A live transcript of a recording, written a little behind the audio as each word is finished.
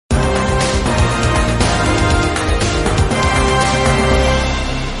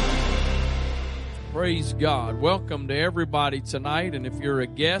Praise God. Welcome to everybody tonight, and if you're a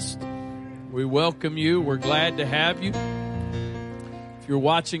guest, we welcome you. We're glad to have you. If you're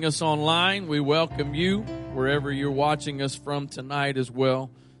watching us online, we welcome you wherever you're watching us from tonight as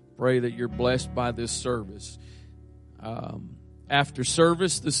well. Pray that you're blessed by this service. After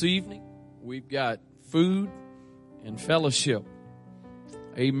service this evening, we've got food and fellowship.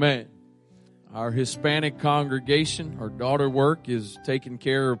 Amen. Our Hispanic congregation, our daughter work, is taking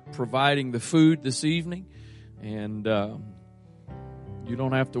care of providing the food this evening. And you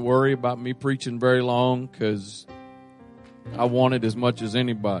don't have to worry about me preaching very long because I want it as much as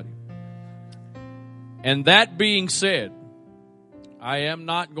anybody. And that being said, I am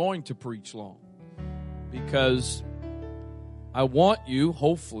not going to preach long because I want you,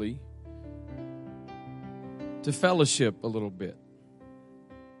 hopefully, to fellowship a little bit.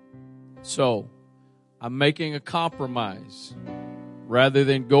 So, I'm making a compromise. Rather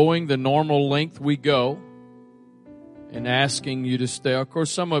than going the normal length we go and asking you to stay. Of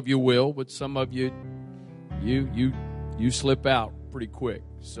course, some of you will, but some of you slip out pretty quick.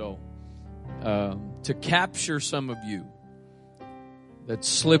 So, to capture some of you that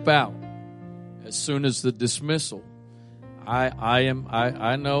slip out as soon as the dismissal,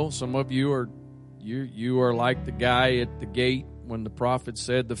 I know some of you are like the guy at the gate when the prophet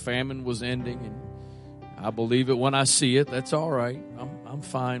said the famine was ending, and I believe it when I see it. That's all right. I'm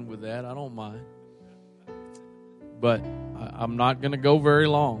fine with that. I don't mind. But I'm not going to go very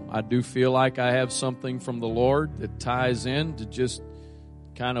long. I do feel like I have something from the Lord that ties in to just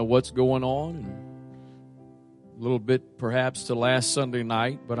kind of what's going on, and a little bit perhaps to last Sunday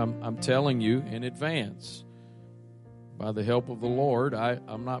night. But I'm telling you in advance, by the help of the Lord,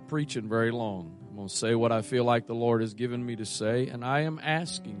 I'm not preaching very long. I'm going to say what I feel like the Lord has given me to say, and I am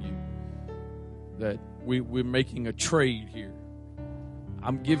asking you that we're making a trade here.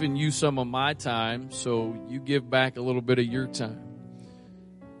 I'm giving you some of my time, so you give back a little bit of your time.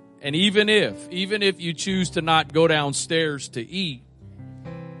 And even if you choose to not go downstairs to eat,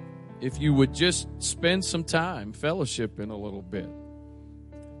 if you would just spend some time fellowshipping a little bit.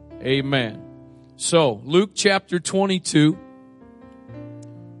 Amen. So, Luke chapter 22.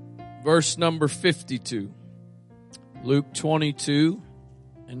 Verse number 52. Luke 22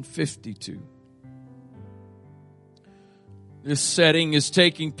 and 52. This setting is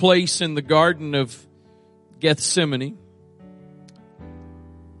taking place in the Garden of Gethsemane.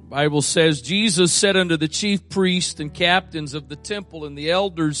 The Bible says, Jesus said unto the chief priests and captains of the temple and the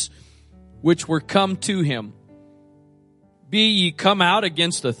elders which were come to him, Be ye come out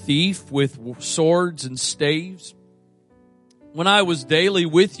against a thief with swords and staves? When I was daily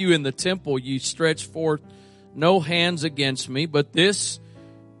with you in the temple, ye stretched forth no hands against me, but this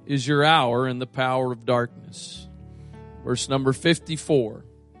is your hour and the power of darkness. Verse number 54.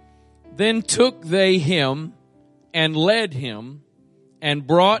 Then took they him and led him and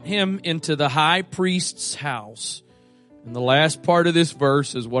brought him into the high priest's house. And the last part of this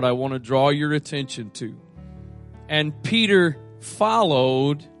verse is what I want to draw your attention to. And Peter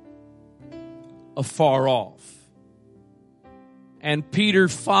followed afar off. And Peter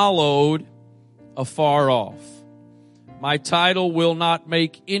followed afar off. My title will not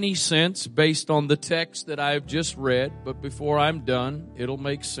make any sense based on the text that I have just read, but before I'm done, it'll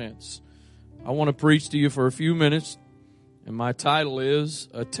make sense. I want to preach to you for a few minutes, and my title is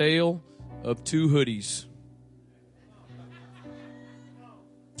A Tale of Two Hoodies.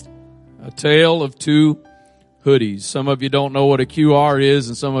 A Tale of Two Hoodies. Some of you don't know what a QR is,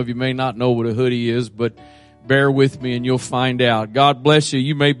 and some of you may not know what a hoodie is, but bear with me and you'll find out. God bless you.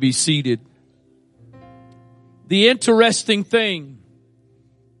 You may be seated. The interesting thing,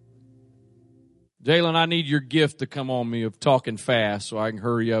 Jalen, I need your gift to come on me of talking fast so I can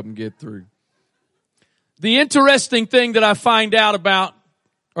hurry up and get through. The interesting thing that I find out about,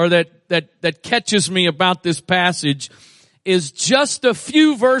 or that catches me about this passage, is just a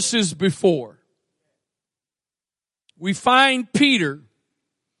few verses before, we find Peter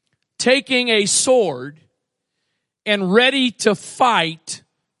taking a sword and ready to fight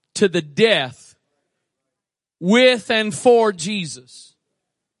to the death with and for Jesus.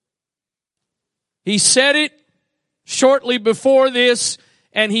 He said it shortly before this,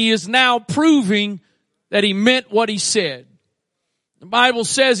 and he is now proving that he meant what he said. The Bible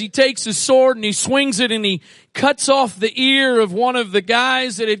says he takes his sword and he swings it and he cuts off the ear of one of the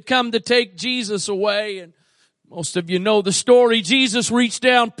guys that had come to take Jesus away. And most of you know the story. Jesus reached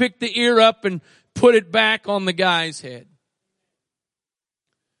down, picked the ear up, and put it back on the guy's head.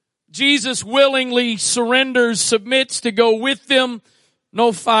 Jesus willingly surrenders, submits to go with them.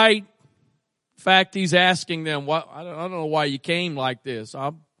 No fight. In fact, he's asking them, I don't know why you came like this.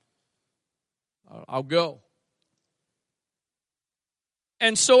 I'll go.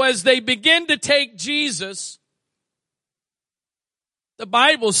 And so as they begin to take Jesus, the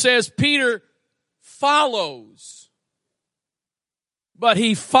Bible says Peter follows, but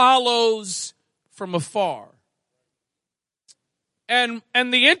he follows from afar. And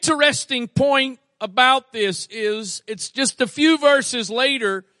the interesting point about this is it's just a few verses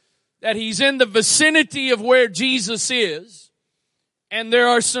later that he's in the vicinity of where Jesus is. And there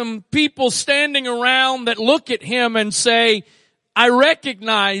are some people standing around that look at him and say, I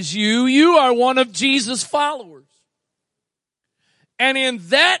recognize you. You are one of Jesus' followers. And in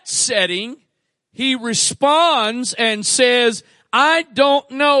that setting, he responds and says, I don't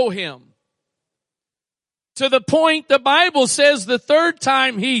know him. To the point the Bible says the third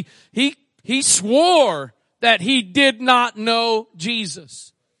time he swore that he did not know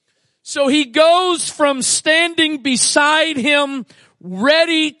Jesus. So he goes from standing beside him,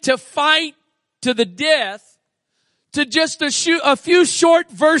 ready to fight to the death, to just a few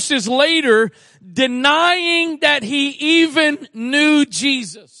short verses later, denying that he even knew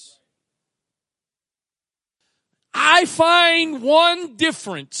Jesus. I find one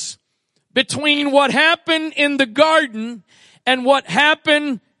difference between what happened in the garden and what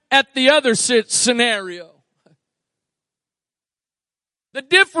happened at the other scenario. The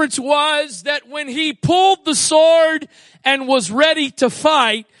difference was that when he pulled the sword and was ready to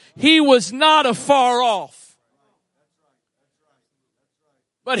fight, he was not afar off.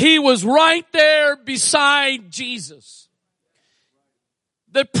 But he was right there beside Jesus.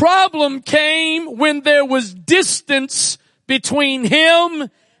 The problem came when there was distance between him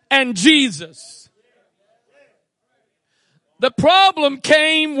and Jesus. The problem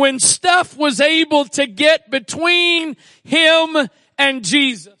came when stuff was able to get between him and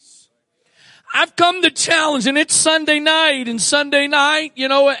Jesus. I've come to challenge, and it's Sunday night, and Sunday night,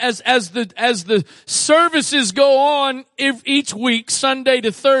 as the services go on each week, Sunday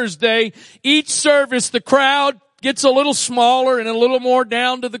to Thursday, each service, the crowd gets a little smaller and a little more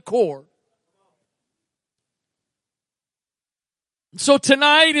down to the core. So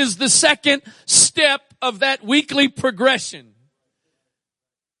tonight is the second step of that weekly progression.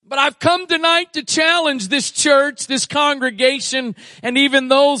 But I've come tonight to challenge this church, this congregation, and even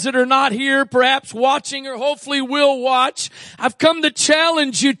those that are not here, perhaps watching or hopefully will watch. I've come to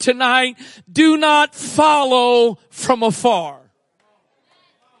challenge you tonight. Do not follow from afar.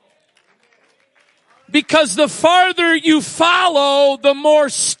 Because the farther you follow, the more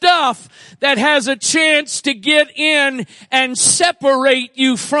stuff that has a chance to get in and separate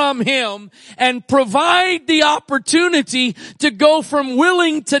you from him and provide the opportunity to go from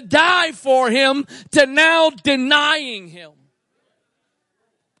willing to die for him to now denying him.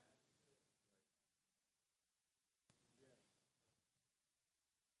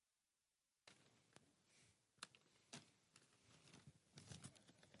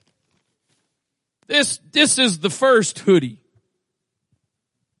 This is the first hoodie.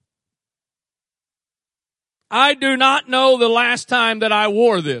 I do not know the last time that I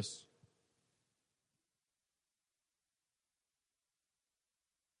wore this.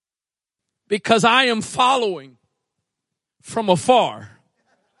 Because I am following from afar.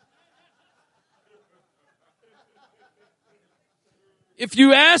 If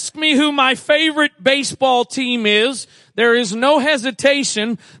you ask me who my favorite baseball team is, there is no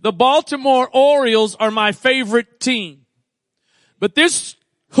hesitation. The Baltimore Orioles are my favorite team. But this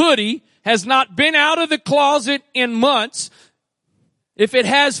hoodie has not been out of the closet in months. If it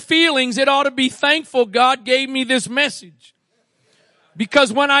has feelings, it ought to be thankful God gave me this message.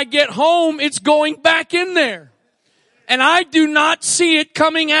 Because when I get home, it's going back in there. And I do not see it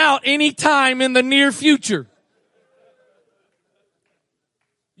coming out anytime in the near future.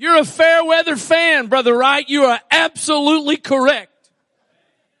 You're a fair weather fan, Brother Wright. You are absolutely correct.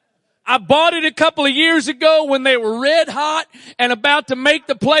 I bought it a couple of years ago when they were red hot and about to make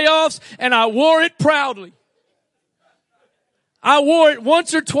the playoffs, and I wore it proudly. I wore it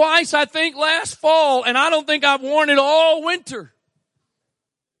once or twice, I think, last fall, and I don't think I've worn it all winter.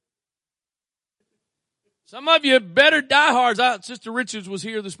 Some of you better diehards. Sister Richards was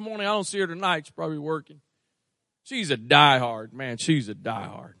here this morning. I don't see her tonight. She's probably working. She's a diehard, man. She's a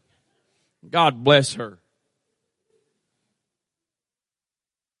diehard. God bless her.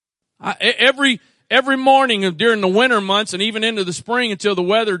 Every morning during the winter months and even into the spring until the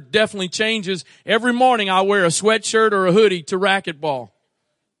weather definitely changes, every morning I wear a sweatshirt or a hoodie to racquetball.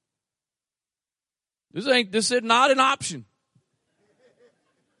 This is not an option.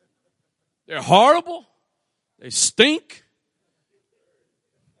 They're horrible. They stink.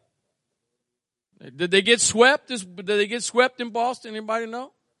 Did they get swept? Did they get swept in Boston? Anybody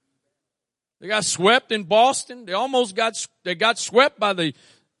know? They got swept in Boston. They got swept by the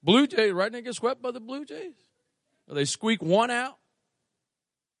Blue Jays, right? They get swept by the Blue Jays. Or they squeak one out.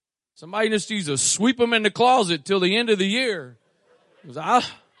 Somebody just needs to sweep them in the closet till the end of the year.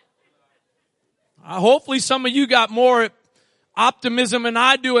 Hopefully some of you got more optimism than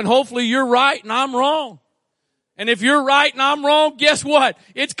I do, and hopefully you're right and I'm wrong. And if you're right and I'm wrong, guess what?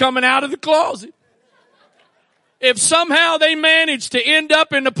 It's coming out of the closet. If somehow they manage to end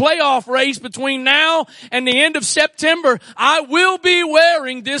up in the playoff race between now and the end of September, I will be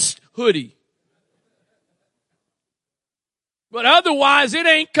wearing this hoodie. But otherwise, it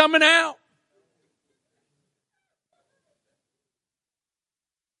ain't coming out.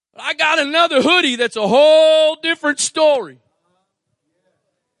 I got another hoodie that's a whole different story.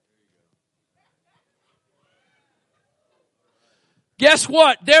 Guess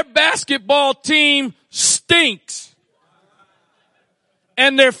what? Their basketball team stinks.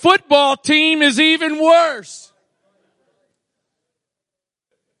 And their football team is even worse.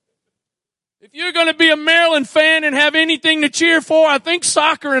 If you're going to be a Maryland fan and have anything to cheer for, I think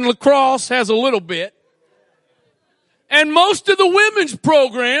soccer and lacrosse has a little bit. And most of the women's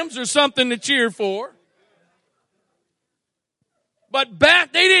programs are something to cheer for. But they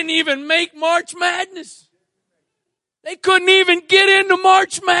didn't even make March Madness. They couldn't even get into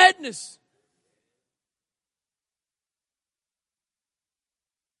March Madness.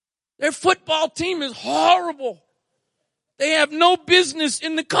 Their football team is horrible. They have no business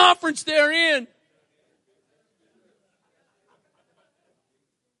in the conference they're in.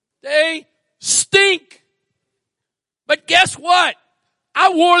 They stink. But guess what?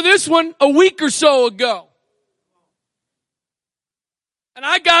 I wore this one a week or so ago. And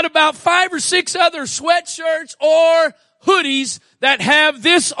I got about 5 or 6 other sweatshirts or hoodies that have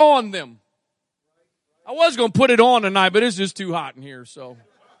this on them. I was going to put it on tonight, but it's just too hot in here, so.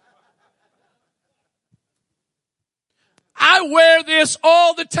 I wear this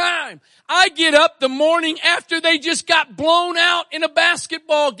all the time. I get up the morning after they just got blown out in a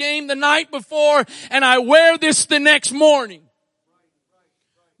basketball game the night before, and I wear this the next morning.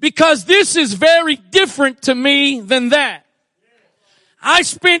 Because this is very different to me than that. I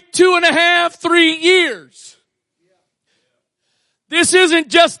spent 2.5, 3 years. This isn't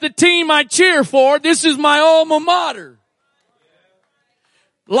just the team I cheer for. This is my alma mater.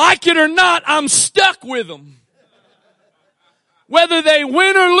 Like it or not, I'm stuck with them. Whether they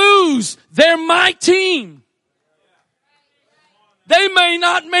win or lose, they're my team. They may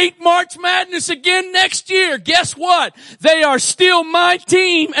not make March Madness again next year. Guess what? They are still my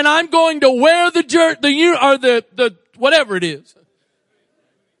team, and I'm going to wear the whatever it is.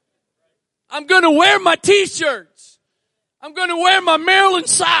 I'm going to wear my t-shirts. I'm going to wear my Maryland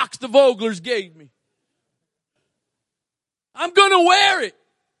socks the Voglers gave me. I'm going to wear it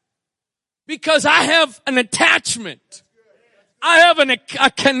because I have an attachment. I have a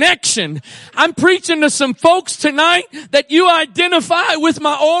connection. I'm preaching to some folks tonight that you identify with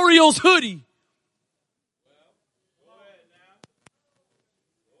my Orioles hoodie.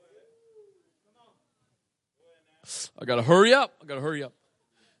 I got to hurry up.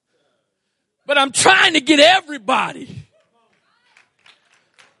 But I'm trying to get everybody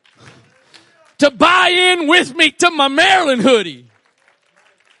to buy in with me to my Maryland hoodie.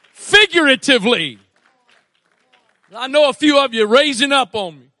 Figuratively. I know a few of you raising up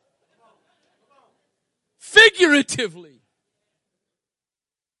on me. Figuratively.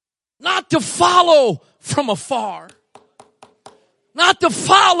 Not to follow from afar. Not to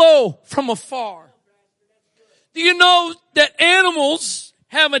follow from afar. Do you know that animals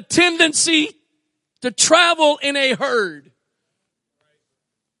have a tendency to travel in a herd?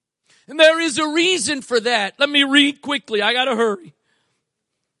 And there is a reason for that. Let me read quickly. I gotta hurry.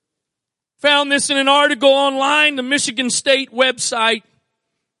 Found this in an article online, the Michigan State website.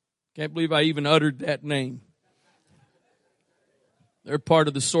 Can't believe I even uttered that name. They're part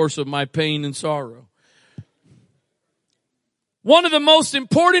of the source of my pain and sorrow. One of the most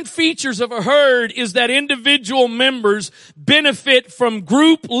important features of a herd is that individual members benefit from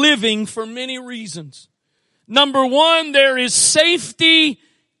group living for many reasons. Number one, there is safety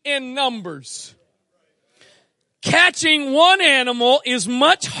in numbers. Catching one animal is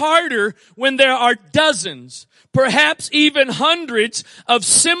much harder when there are dozens, perhaps even hundreds of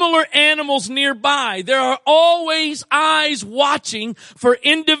similar animals nearby. There are always eyes watching for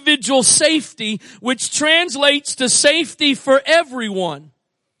individual safety, which translates to safety for everyone.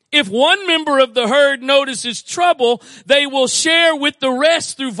 If one member of the herd notices trouble, they will share with the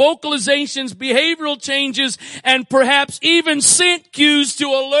rest through vocalizations, behavioral changes, and perhaps even scent cues to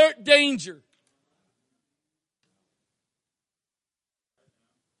alert danger.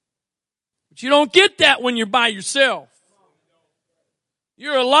 But But you don't get that when you're by yourself.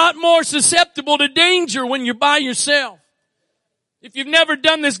 You're a lot more susceptible to danger when you're by yourself. If you've never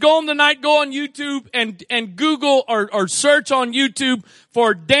done this, go home tonight, go on YouTube and Google or search on YouTube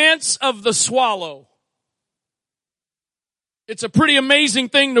for Dance of the Swallow. It's a pretty amazing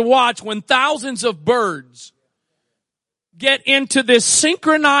thing to watch when thousands of birds get into this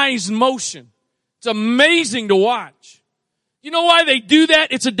synchronized motion. It's amazing to watch. You know why they do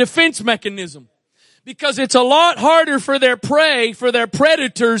that? It's a defense mechanism. Because it's a lot harder for their prey, for their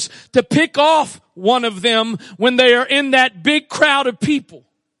predators, to pick off one of them when they are in that big crowd of people.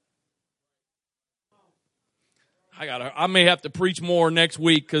 I may have to preach more next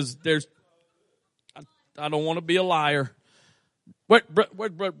week because I don't want to be a liar.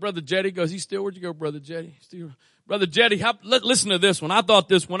 What Brother Jetty goes, he's still, where'd you go, Brother Jetty? Still, Brother Jetty, listen to this one. I thought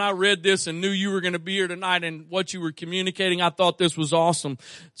this, when I read this and knew you were going to be here tonight and what you were communicating, I thought this was awesome.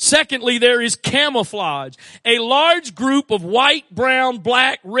 Secondly, there is camouflage. A large group of white, brown,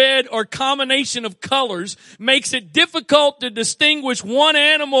 black, red, or combination of colors makes it difficult to distinguish one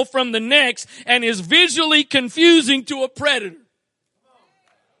animal from the next and is visually confusing to a predator.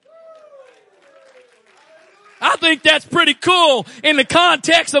 I think that's pretty cool in the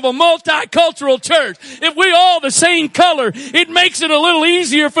context of a multicultural church. If we all the same color, it makes it a little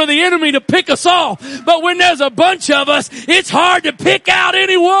easier for the enemy to pick us off. But when there's a bunch of us, it's hard to pick out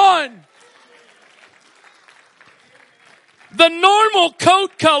anyone. The normal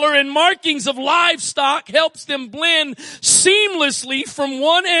coat color and markings of livestock helps them blend seamlessly from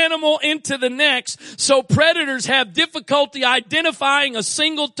one animal into the next, so predators have difficulty identifying a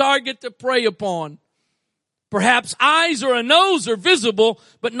single target to prey upon. Perhaps eyes or a nose are visible,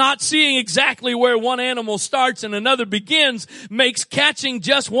 but not seeing exactly where one animal starts and another begins makes catching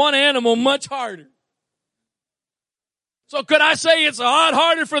just one animal much harder. So could I say it's a lot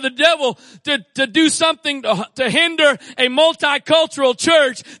harder for the devil to do something to hinder a multicultural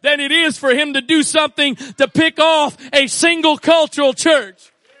church than it is for him to do something to pick off a single cultural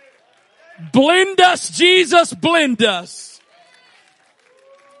church? Blend us, Jesus, blend us.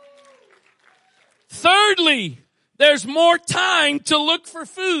 Thirdly, there's more time to look for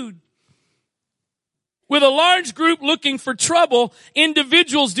food. With a large group looking for trouble,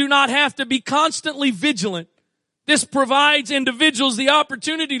 individuals do not have to be constantly vigilant. This provides individuals the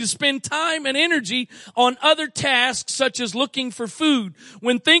opportunity to spend time and energy on other tasks such as looking for food.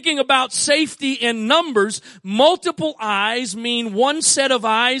 When thinking about safety in numbers, multiple eyes mean one set of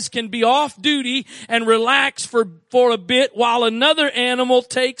eyes can be off duty and relax for a bit while another animal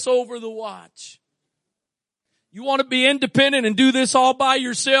takes over the watch. You want to be independent and do this all by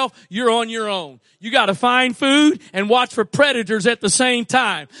yourself? You're on your own. You got to find food and watch for predators at the same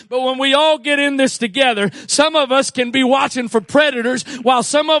time. But when we all get in this together, some of us can be watching for predators while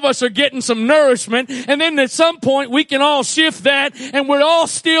some of us are getting some nourishment. And then at some point we can all shift that and we'll all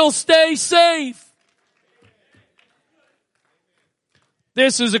still stay safe.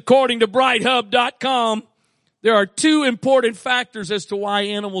 This is according to BrightHub.com. There are two important factors as to why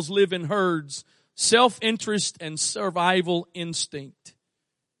animals live in herds: self-interest and survival instinct.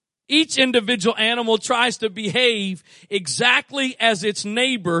 Each individual animal tries to behave exactly as its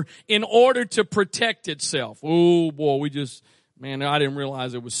neighbor in order to protect itself. Oh boy, I didn't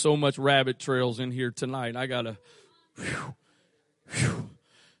realize there was so much rabbit trails in here tonight. I gotta,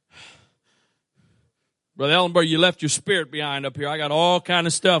 Brother Ellenberg, you left your spirit behind up here. I got all kind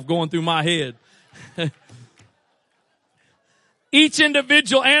of stuff going through my head. Each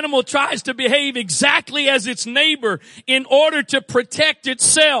individual animal tries to behave exactly as its neighbor in order to protect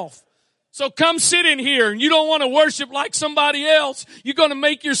itself. So come sit in here and you don't want to worship like somebody else. You're going to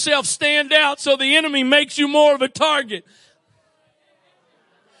make yourself stand out so the enemy makes you more of a target.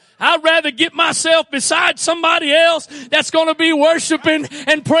 I'd rather get myself beside somebody else that's going to be worshiping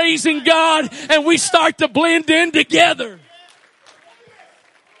and praising God, and we start to blend in together.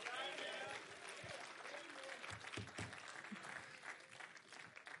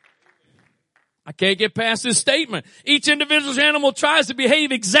 I can't get past this statement. Each individual animal tries to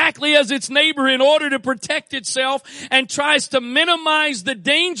behave exactly as its neighbor in order to protect itself and tries to minimize the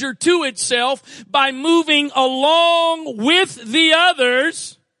danger to itself by moving along with the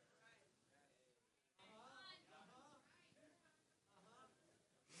others.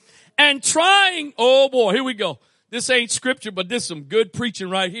 And trying, oh boy, here we go. This ain't scripture, but this is some good preaching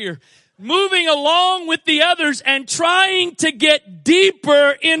right here. Moving along with the others and trying to get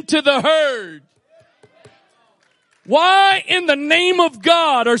deeper into the herd. Why in the name of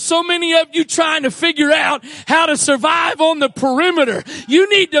God are so many of you trying to figure out how to survive on the perimeter? You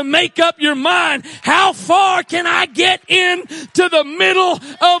need to make up your mind. How far can I get in to the middle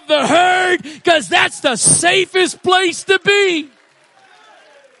of the herd? Because that's the safest place to be.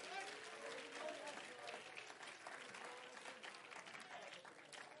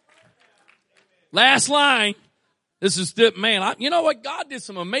 Last line. This is the, man, you know what? God did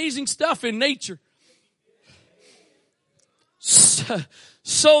some amazing stuff in nature.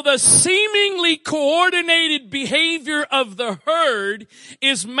 So the seemingly coordinated behavior of the herd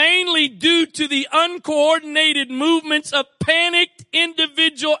is mainly due to the uncoordinated movements of panicked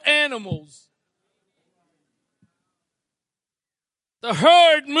individual animals. The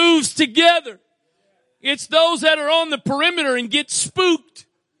herd moves together. It's those that are on the perimeter and get spooked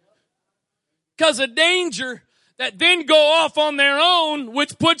because of danger that then go off on their own,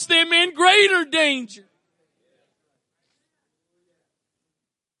 which puts them in greater danger.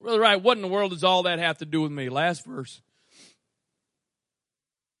 Brother Wright, what in the world does all that have to do with me? Last verse.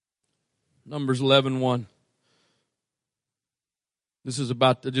 Numbers 11:1. This is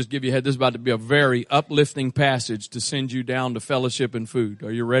about to just give you a head. This is about to be a very uplifting passage to send you down to fellowship and food.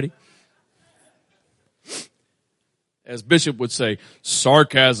 Are you ready? As Bishop would say,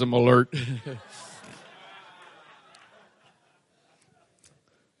 sarcasm alert.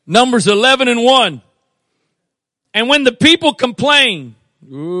 Numbers 11:1. And when the people complain,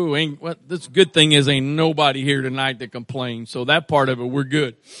 this good thing is ain't nobody here tonight that complains. So that part of it, we're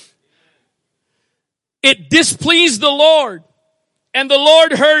good. It displeased the Lord, and the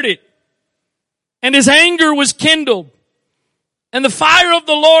Lord heard it, and his anger was kindled, and the fire of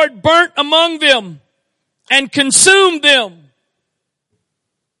the Lord burnt among them and consumed them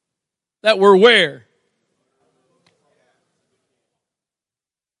that were where?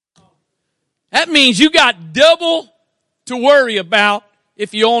 That means you got double to worry about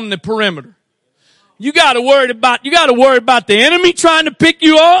if you own the perimeter. You got to worry about the enemy trying to pick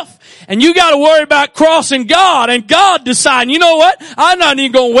you off, and you got to worry about crossing God and God deciding, you know what? I'm not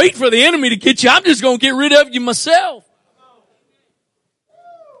even going to wait for the enemy to get you. I'm just going to get rid of you myself.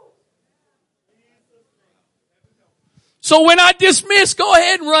 So when I dismiss, go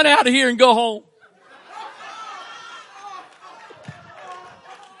ahead and run out of here and go home.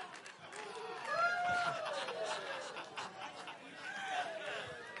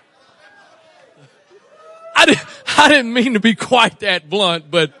 I didn't mean to be quite that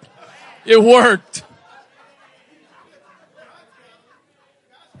blunt, but it worked.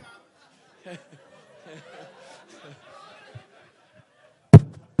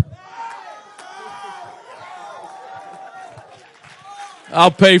 I'll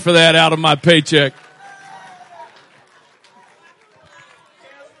pay for that out of my paycheck.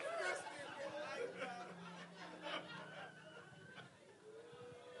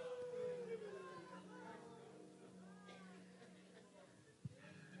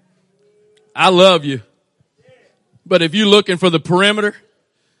 I love you. But if you're looking for the perimeter,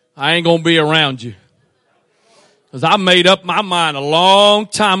 I ain't going to be around you. Because I made up my mind a long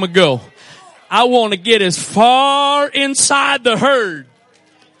time ago. I want to get as far inside the herd.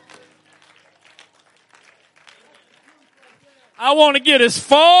 I want to get as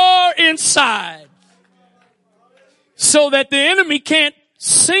far inside so that the enemy can't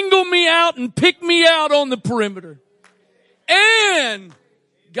single me out and pick me out on the perimeter. And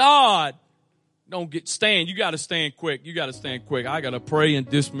God, stand. You got to stand quick. You got to stand quick. I got to pray and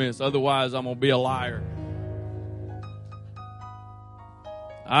dismiss. Otherwise, I'm going to be a liar.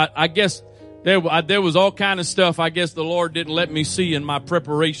 I guess there was all kind of stuff I guess the Lord didn't let me see in my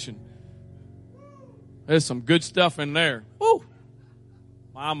preparation. There's some good stuff in there. Woo!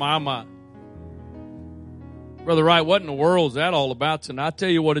 My. Brother Wright, what in the world is that all about tonight? I tell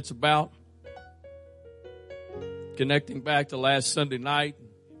you what it's about. Connecting back to last Sunday night,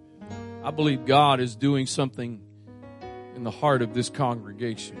 I believe God is doing something in the heart of this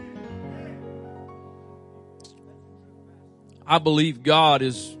congregation. I believe God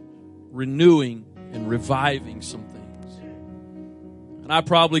is renewing and reviving some things. And I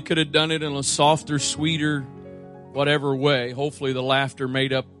probably could have done it in a softer, sweeter, whatever way. Hopefully the laughter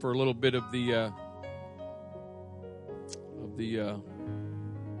made up for a little bit of the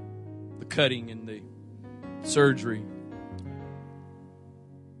cutting and the surgery.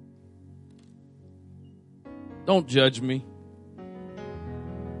 Don't judge me.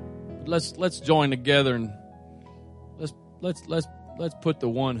 Let's join together and let's put the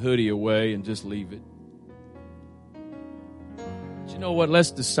one hoodie away and just leave it. But you know what?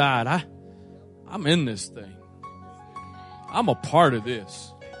 Let's decide. I'm in this thing. I'm a part of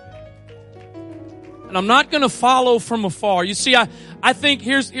this. And I'm not going to follow from afar. You see, I think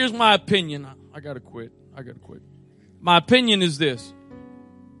here's my opinion. I got to quit. My opinion is this.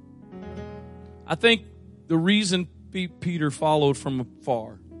 I think the reason Peter followed from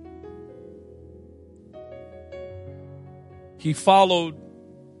afar, he followed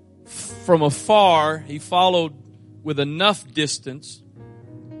from afar, he followed with enough distance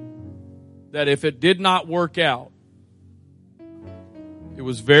that if it did not work out, it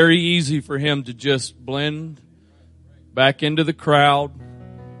was very easy for him to just blend back into the crowd,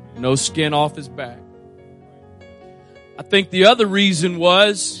 no skin off his back. I think the other reason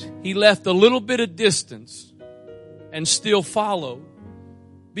was he left a little bit of distance and still followed.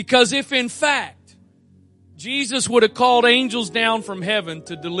 Because if in fact Jesus would have called angels down from heaven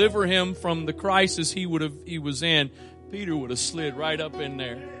to deliver him from the crisis he was in, Peter would have slid right up in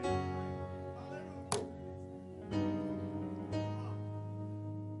there.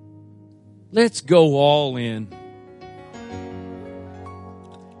 Let's go all in.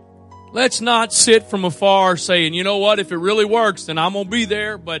 Let's not sit from afar saying, you know what, if it really works, then I'm going to be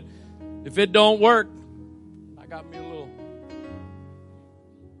there. But if it don't work, I got me a little.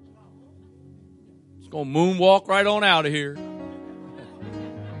 Just going to moonwalk right on out of here.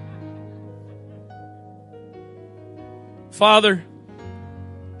 Father,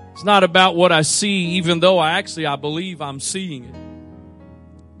 it's not about what I see, even though I believe I'm seeing it.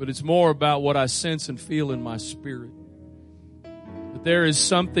 But it's more about what I sense and feel in my spirit. That there is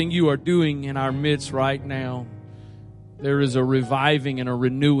something you are doing in our midst right now. There is a reviving and a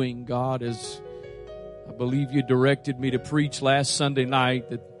renewing, God, as I believe you directed me to preach last Sunday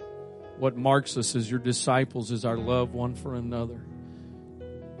night, that what marks us as your disciples is our love one for another.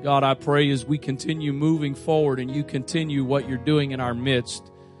 God, I pray as we continue moving forward and you continue what you're doing in our midst,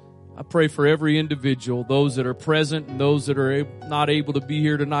 I pray for every individual, those that are present and those that are not able to be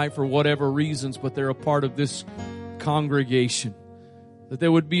here tonight for whatever reasons, but they're a part of this congregation, that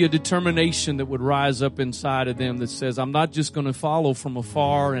there would be a determination that would rise up inside of them that says, I'm not just going to follow from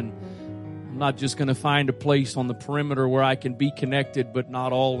afar, and I'm not just going to find a place on the perimeter where I can be connected but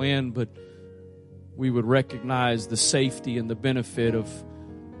not all in, but we would recognize the safety and the benefit of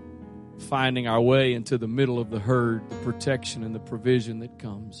finding our way into the middle of the herd, the protection and the provision that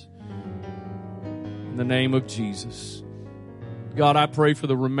comes. In the name of Jesus. God, I pray for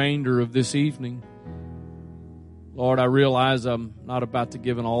the remainder of this evening. Lord, I realize I'm not about to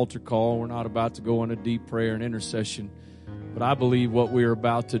give an altar call. We're not about to go in a deep prayer and intercession. But I believe what we are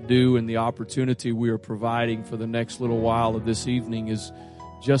about to do and the opportunity we are providing for the next little while of this evening is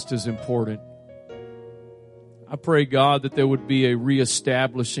just as important. I pray, God, that there would be a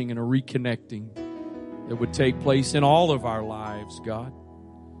reestablishing and a reconnecting that would take place in all of our lives, God.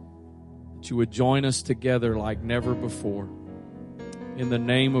 That you would join us together like never before. In the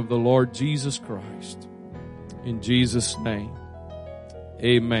name of the Lord Jesus Christ. In Jesus' name.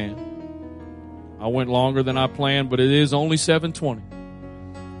 Amen. I went longer than I planned, but it is only 7:20.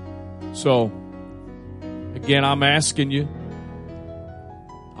 So, again, I'm asking you.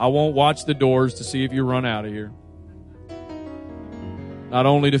 I won't watch the doors to see if you run out of here. Not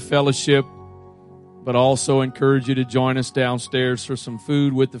only to fellowship, but also encourage you to join us downstairs for some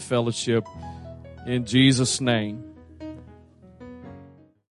food with the fellowship. In Jesus' name.